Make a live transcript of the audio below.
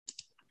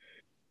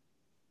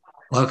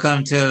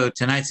Welcome to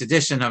tonight's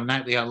edition of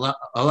Nightly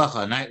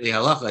Halacha. Nightly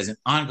Halacha is an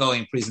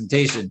ongoing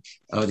presentation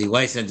of the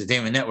Weiss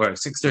Entertainment Network,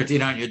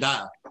 613 on your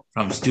dial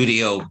from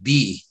Studio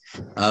B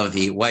of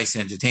the Weiss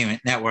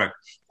Entertainment Network.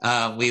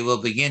 We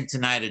will begin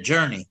tonight a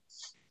journey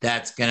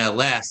that's going to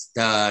last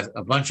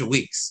a bunch of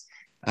weeks.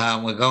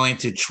 We're going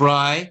to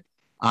try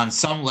on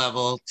some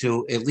level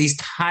to at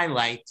least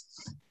highlight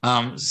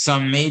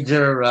some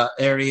major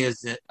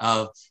areas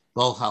of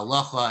both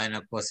halacha and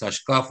of course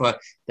hashkafa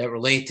that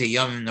relate to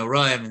Yom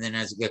Noraim, and then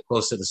as we get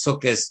closer to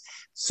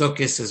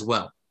Sukkot as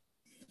well.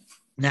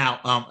 Now,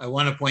 I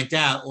want to point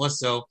out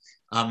also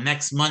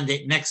next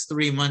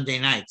 3 Monday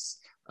nights,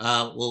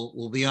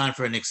 we'll be on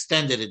for an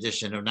extended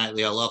edition of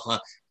Nightly Halacha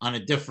on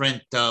a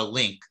different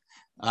link,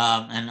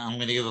 and I'm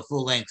going to give a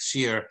full length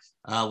shir.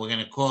 We're going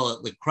to call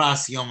it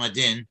Likras Yom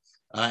Adin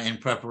in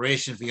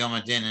preparation for Yom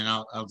Adin, and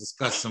I'll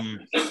discuss some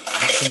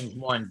things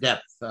more in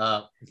depth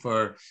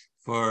for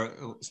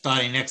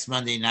starting next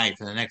Monday night,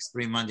 for the next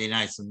 3 Monday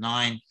nights from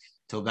 9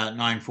 to about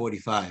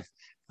 9:45.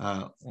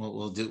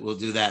 We'll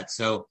do that.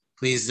 So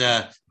please,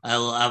 I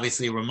will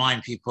obviously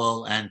remind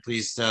people, and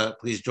please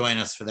join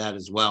us for that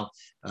as well.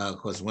 Of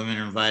course, women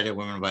are invited.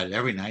 Women are invited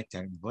every night,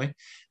 technically.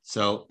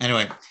 So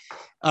anyway,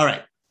 all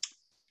right.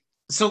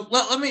 So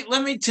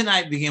let me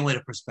tonight begin with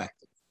a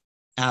perspective.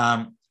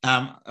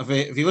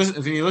 If you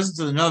listen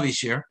to the Novi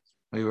Shir,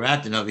 we were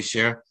at the Novi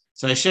Shir,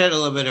 so I shared a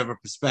little bit of a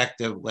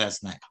perspective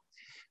last night.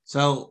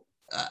 So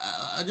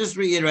I'll just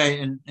reiterate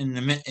in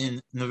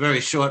the very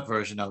short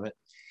version of it.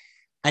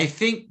 I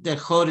think that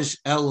Chodesh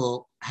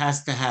Elul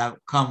has to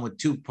come with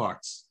two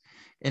parts.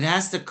 It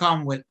has to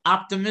come with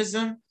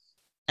optimism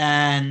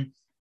and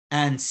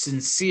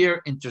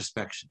sincere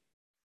introspection.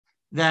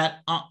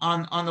 That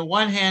on the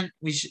one hand,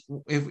 we should,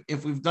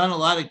 if we've done a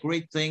lot of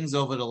great things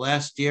over the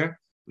last year,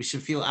 we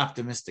should feel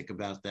optimistic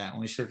about that,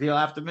 and we should feel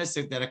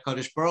optimistic that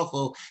HaKadosh Baruch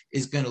Hu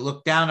is going to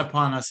look down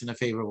upon us in a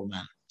favorable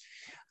manner.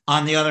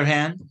 On the other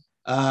hand,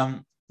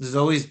 there's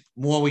always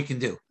more we can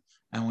do,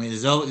 and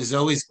there's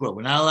always growth.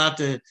 We're not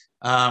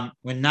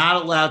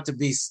allowed to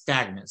be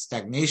stagnant.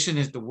 Stagnation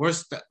is the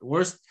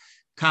worst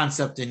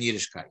concept in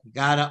Yiddishkeit. You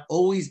gotta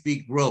always be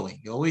growing.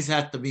 You always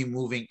have to be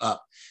moving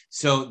up.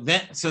 So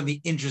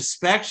the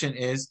introspection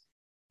is,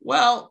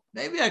 well,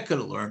 maybe I could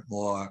have learned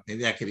more.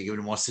 Maybe I could have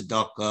given more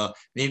tzedakah.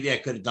 Maybe I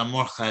could have done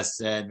more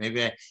chesed.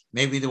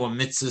 Maybe there were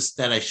mitzvahs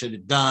that I should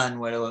have done.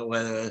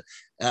 Whether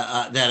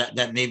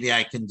that maybe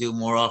I can do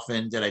more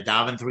often. Did I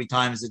daven 3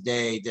 times a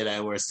day? Did I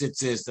wear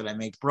tzitzis? Did I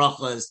make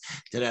brachas?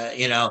 Did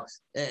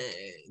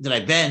I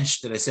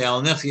bench? Did I say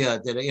al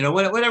nifya? Did I,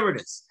 whatever it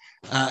is.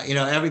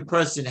 Every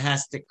person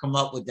has to come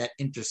up with that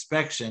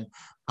introspection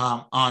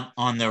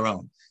on their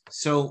own.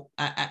 So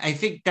I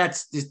think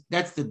that's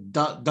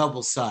the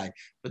double side.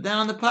 But then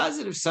on the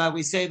positive side,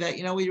 we say that,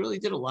 we really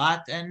did a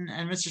lot, and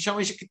Mr. Hashem,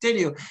 we should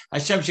continue.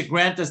 Hashem should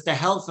grant us the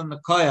health and the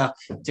koyah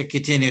to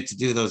continue to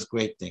do those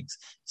great things.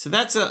 So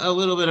that's a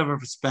little bit of a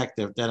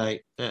perspective that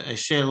I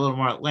shared a little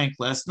more at length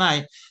last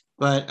night,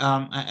 but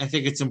I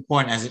think it's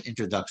important as an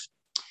introduction.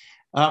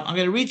 I'm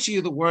going to read to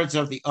you the words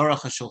of the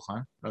Aruch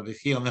HaShulchan, Rabbi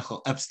Yechiel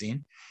Michal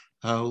Epstein,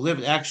 who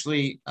lived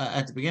actually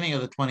at the beginning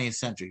of the 20th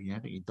century. I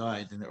think he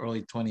died in the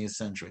early 20th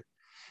century.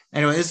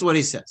 Anyway, this is what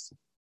he says.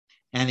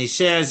 And he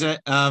shares a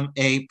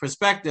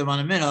perspective on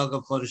a minhag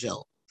of Chodesh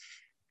Elul.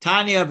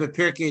 Tanya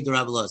b'Pirkei de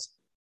Rabbi Elazar.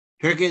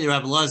 Pirkei de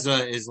Rabbi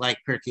Elazar is like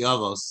Pirkei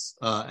Avos,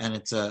 and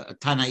it's a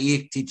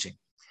Tanaic teaching.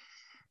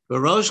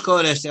 Rosh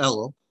Chodesh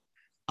Elul,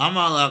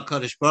 Amar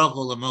Kodesh Baruch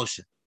Hu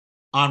LaMoshe.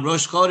 On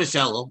Rosh Chodesh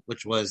Elul,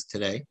 which was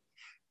today,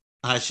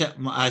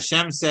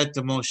 Hashem said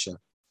to Moshe,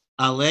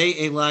 Alei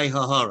Elai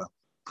Hahara,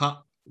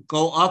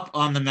 go up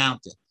on the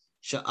mountain.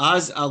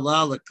 Sha'az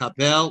Allah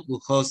lekabel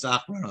luchos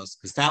achronos,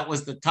 because that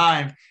was the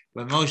time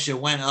when Moshe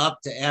went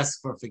up to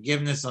ask for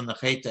forgiveness on the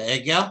Chet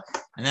HaEgel,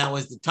 and that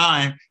was the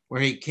time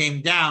where he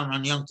came down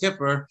on Yom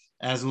Kippur,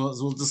 as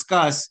we'll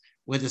discuss,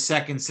 with the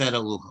second set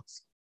of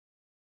luchos.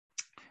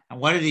 And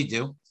what did he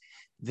do?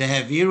 The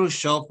Heviru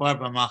shofar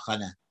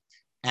b'machane,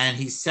 and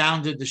he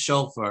sounded the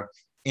shofar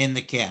in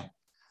the camp.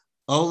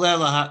 Ole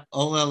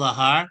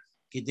lahar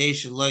kidei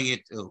shelo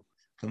yitu,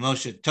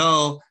 k'moshe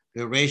tov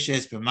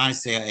v'reishes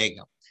b'maaseh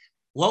ha'egel.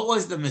 What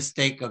was the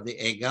mistake of the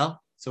Egel?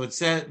 So it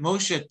said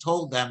Moshe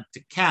told them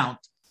to count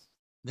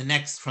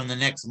from the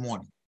next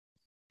morning.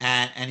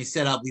 And he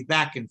said, I'll be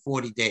back in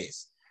 40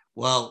 days.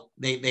 Well,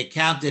 they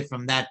counted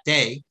from that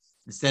day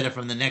instead of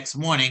from the next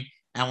morning.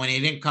 And when he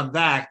didn't come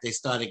back, they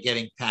started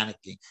getting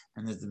panicky.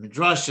 And there's the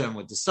Midrashim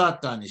with the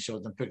Satan. He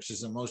showed them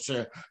pictures of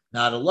Moshe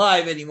not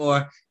alive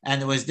anymore.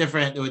 And there were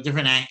different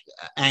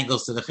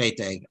angles to the Chet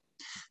HaEgel.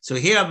 So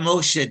here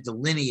Moshe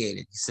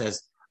delineated. He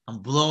says, I'm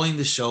blowing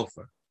the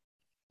shofar.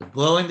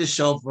 Blowing the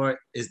shofar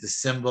is the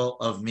symbol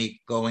of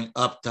me going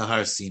up to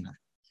Har Sinai.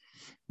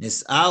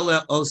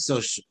 Nis'ale also,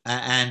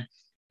 and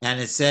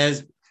it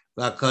says,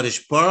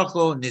 "V'Kodesh Baruch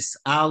Hu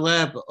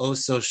nis'ale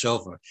also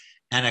shofar,"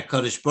 and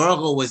HaKadosh Baruch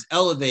Hu was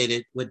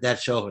elevated with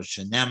that shofar.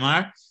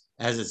 Shenemar,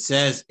 as it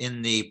says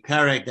in the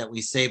perek that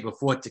we say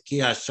before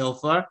Tekiyah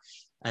Shofar,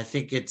 I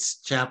think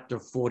it's chapter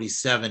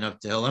 47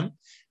 of Tehillim.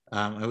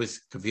 I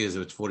was confused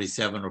if it's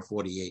 47 or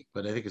 48,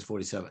 but I think it's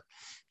 47.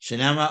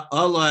 Shenema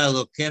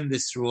Allah Elokim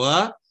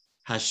Bisruah,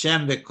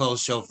 Hashem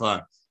Bekol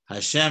Shofar.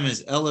 Hashem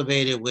is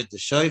elevated with the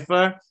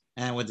shofar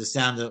and with the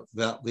sound of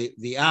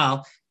the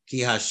al. Ki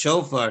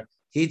HaShofar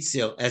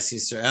Hitzil Es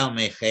Yisrael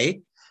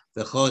Mechet.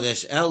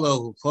 V'chodesh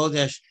Elo Hu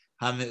Chodesh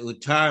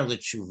HaMeutar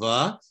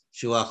L'Tshuva.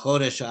 Shu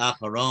HaChodesh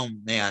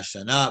HaAcharon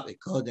Me'Hashana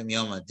V'Kodem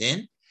Yom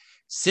Adin.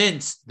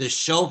 Since the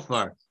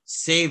shofar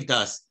saved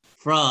us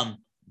from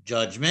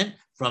judgment,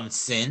 from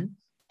sin,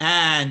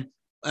 and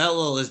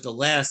Elul is the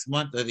last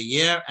month of the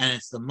year, and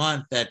it's the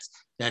month that's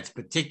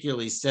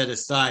particularly set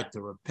aside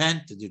to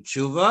repent, to do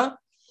tshuva.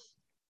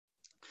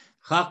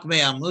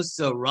 Chachmei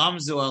Amusa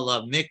Ramzu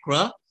Ala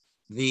Mikra.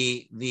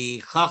 The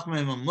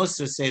Chachmei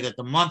Amusa say that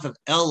the month of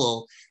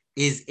Elul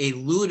is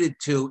alluded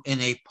to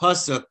in a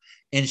pasuk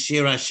in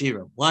Shir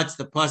HaShirim. What's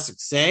the pasuk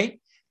say?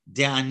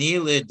 De'ani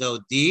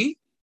le'dodi,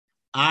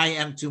 I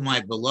am to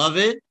my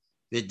beloved,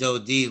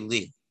 v'dodi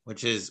li.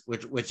 Which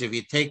if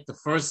you take the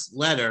first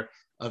letter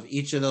of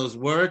each of those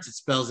words, it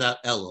spells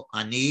out Elul.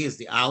 Ani is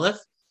the aleph,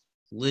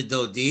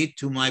 lidodi,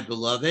 to my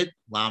beloved,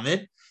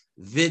 lamed,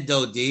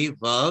 vidodi,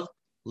 vav,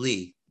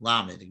 li,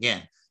 lamed,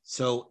 again.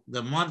 So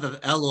the month of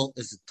Elul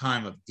is a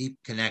time of deep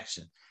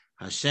connection.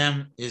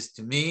 Hashem is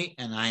to me,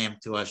 and I am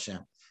to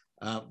Hashem.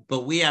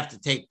 But we have to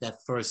take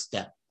that first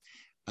step.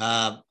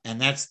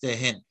 And that's the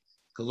hint.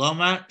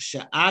 Kolomar,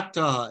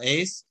 sha'ata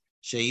ha'es,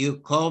 she'yu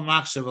kol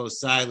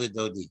machshavosai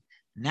lidodi.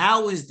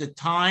 Now is the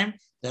time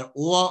that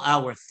all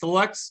our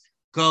thoughts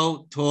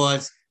go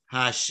towards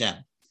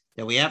Hashem,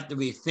 that we have to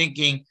be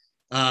thinking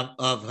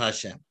of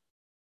Hashem.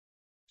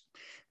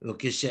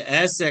 And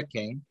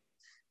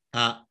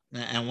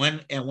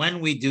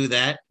when we do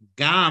that,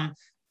 gam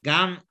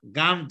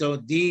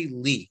dodi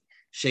li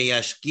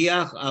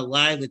sheyashkiach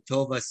alai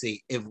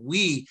l'tovasi. If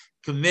we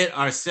commit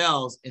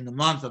ourselves in the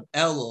month of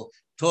Elul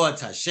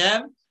towards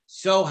Hashem,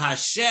 so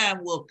Hashem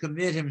will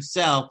commit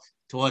Himself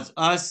towards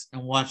us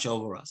and watch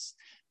over us.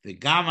 The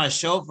gama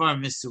shofar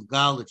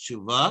misugal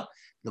l'tshuva.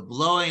 The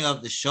blowing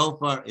of the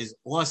shofar is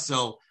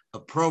also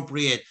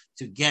appropriate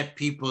to get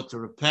people to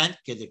repent.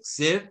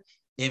 Kediksiv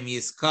im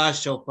yiska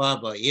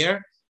shofar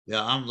ba'ir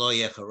ve'am lo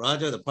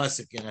yecharada. The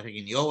pasuk I think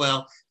in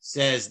Yoel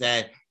says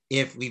that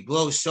if we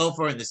blow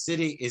shofar in the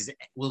city,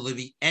 will there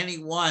be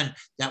anyone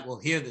that will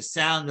hear the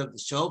sound of the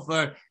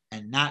shofar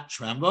and not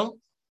tremble?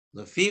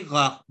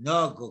 Lefichach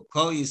no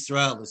kol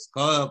Yisrael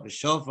l'skoel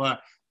b'shofar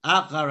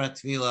achar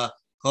atfila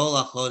kol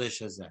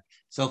hachodesh hazeh.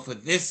 So for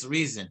this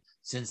reason,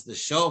 since the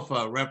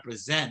shofar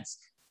represents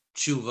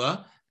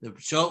tshuva, the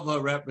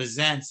shofar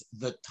represents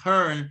the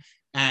turn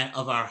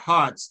of our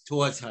hearts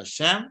towards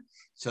Hashem.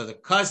 So the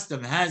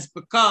custom has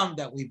become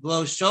that we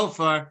blow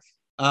shofar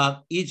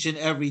each and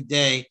every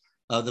day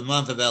of the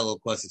month of Elul,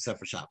 of course, except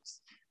for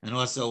Shabbos. And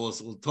also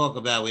we'll talk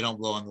about we don't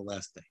blow on the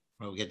last day.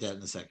 We'll get that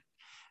in a second.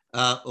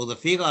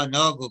 Ulefiga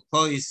nogu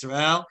kol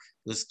Yisrael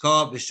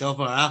l'skol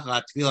b'shofar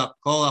achar tefillah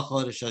kol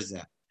hachodesh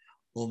hazeh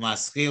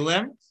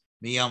umaschilem.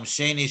 We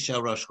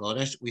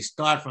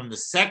start from the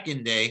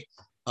second day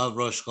of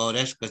Rosh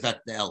Chodesh because that's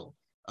the Elul.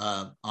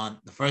 On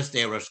the first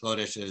day of Rosh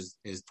Chodesh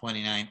is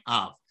 29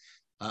 Av.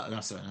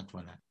 No, sorry, not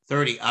 29,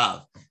 30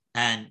 Av.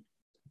 And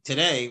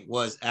today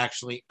was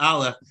actually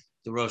Aleph,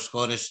 the Rosh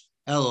Chodesh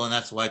Elul, and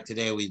that's why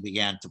today we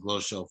began to blow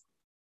shofar.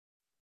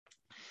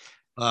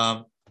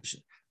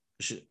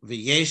 He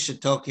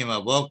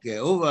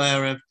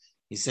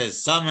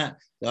says the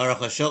Aruch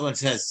HaShulchan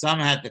says some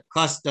had the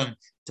custom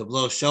to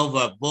blow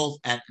shofar both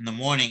in the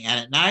morning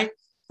and at night.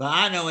 He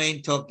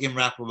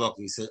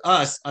says,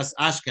 us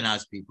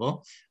Ashkenaz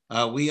people,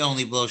 we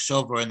only blow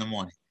shofar in the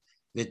morning.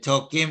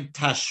 V'tokim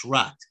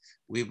tashrat.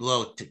 We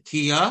blow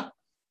tekiah,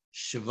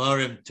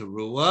 shivarim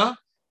teruah,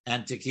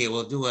 and tekiah.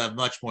 We'll do a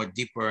much more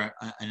deeper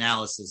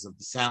analysis of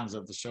the sounds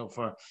of the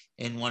shofar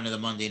in one of the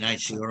Monday night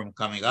shiurim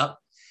coming up.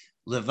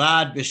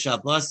 Levad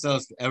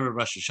b'shabbosos erev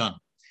Rosh Hashanah.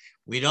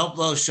 We don't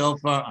blow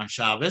shofar on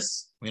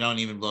Shabbos. We don't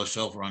even blow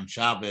shofar on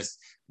Shabbos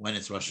when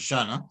it's Rosh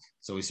Hashanah.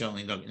 So we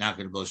certainly not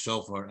going to blow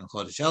shofar in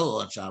Chodesh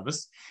Elul on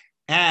Shabbos.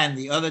 And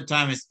the other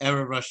time is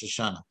erev Rosh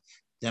Hashanah.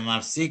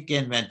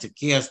 Demafsikin ben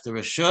tekiyas de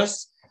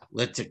reshus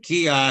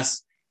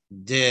letekiyas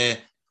de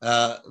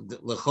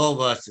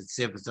lechovas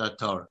etzibas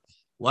Torah.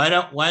 Why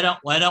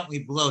don't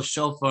we blow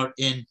shofar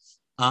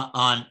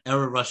on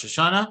erev Rosh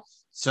Hashanah?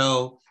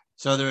 So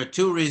there are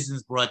two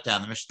reasons brought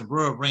down. The Mishnah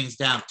Berurah brings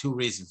down two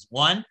reasons.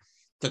 One,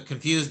 to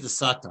confuse the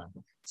Satan.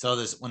 So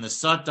when the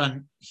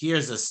Satan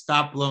hears us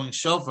stop blowing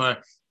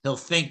shofar, he'll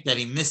think that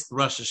he missed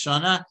Rosh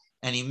Hashanah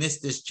and he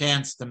missed his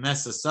chance to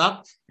mess us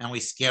up, and we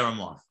scare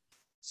him off.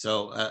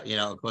 So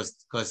of course,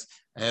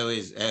 I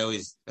always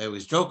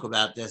joke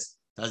about this.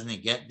 Didn't he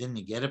get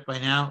it by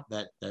now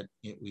that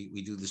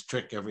we do this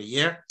trick every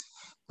year?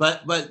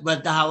 But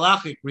the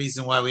halachic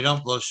reason why we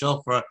don't blow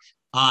shofar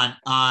on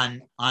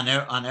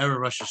erev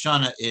Rosh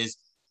Hashanah is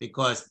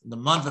because the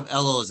month of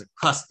Elul is a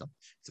custom.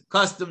 It's a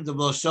custom to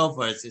blow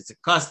shofar. It's a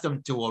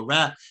custom to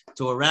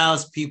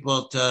arouse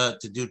people to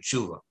do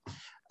tshuva.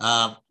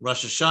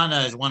 Rosh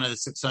Hashanah is one of the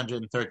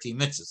 613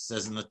 mitzvahs. It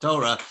says in the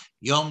Torah,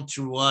 Yom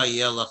Teruah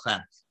Yeh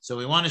Lachem. So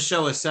we want to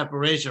show a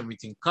separation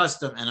between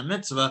custom and a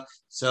mitzvah,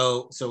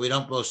 so we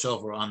don't blow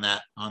shofar on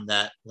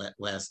that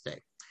last day.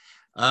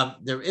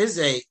 There is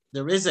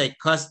a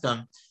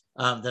custom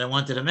that I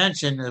wanted to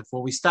mention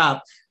before we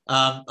stop. We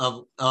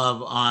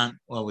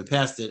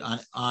passed it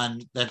on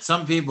that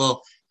some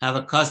people have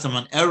a custom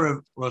on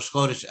Erev Rosh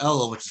Chodesh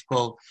Elul, which is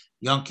called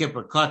Yom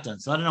Kippur Katan.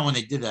 So I don't know when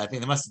they did that. I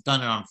think they must have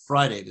done it on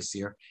Friday this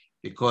year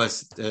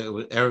because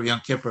Erev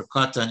Yom Kippur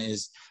Katan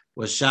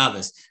was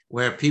Shabbos,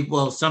 where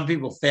some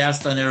people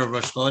fast on Erev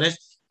Rosh Chodesh,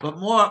 but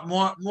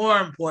more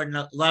important,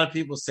 a lot of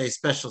people say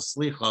special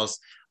slichos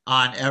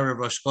on Erev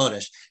Rosh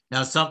Chodesh.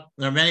 Now,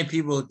 there are many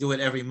people who do it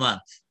every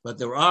month, but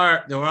there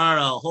are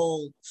a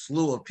whole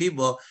slew of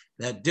people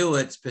that do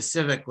it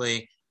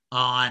specifically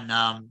on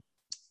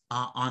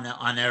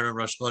Erev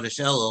Rosh Chodesh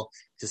Elul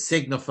to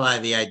signify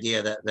the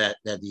idea that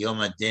the Yom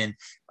HaDin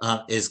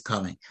is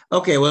coming.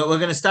 Okay, well, we're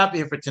going to stop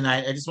here for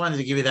tonight. I just wanted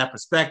to give you that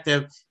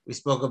perspective. We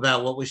spoke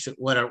about what we should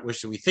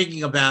be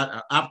thinking about,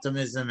 our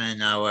optimism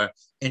and our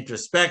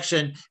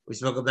introspection. We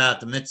spoke about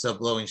the mitzvah of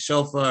blowing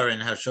shofar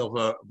and how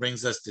shofar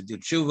brings us to do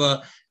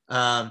tshuva.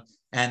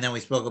 And then we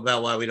spoke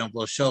about why we don't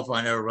blow shofar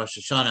on Erev Rosh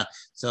Hashanah.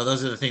 So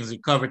those are the things we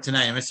covered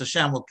tonight. And Mr.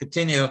 Hashem will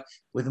continue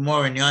with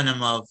more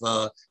inyanim of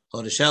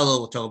Chodesh Elul.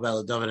 We'll talk about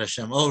the David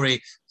Hashem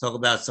Ori, talk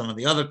about some of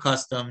the other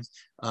customs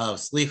of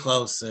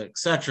Slichos,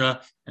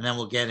 etc. And then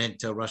we'll get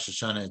into Rosh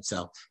Hashanah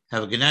itself.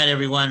 Have a good night,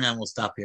 everyone, and we'll stop here.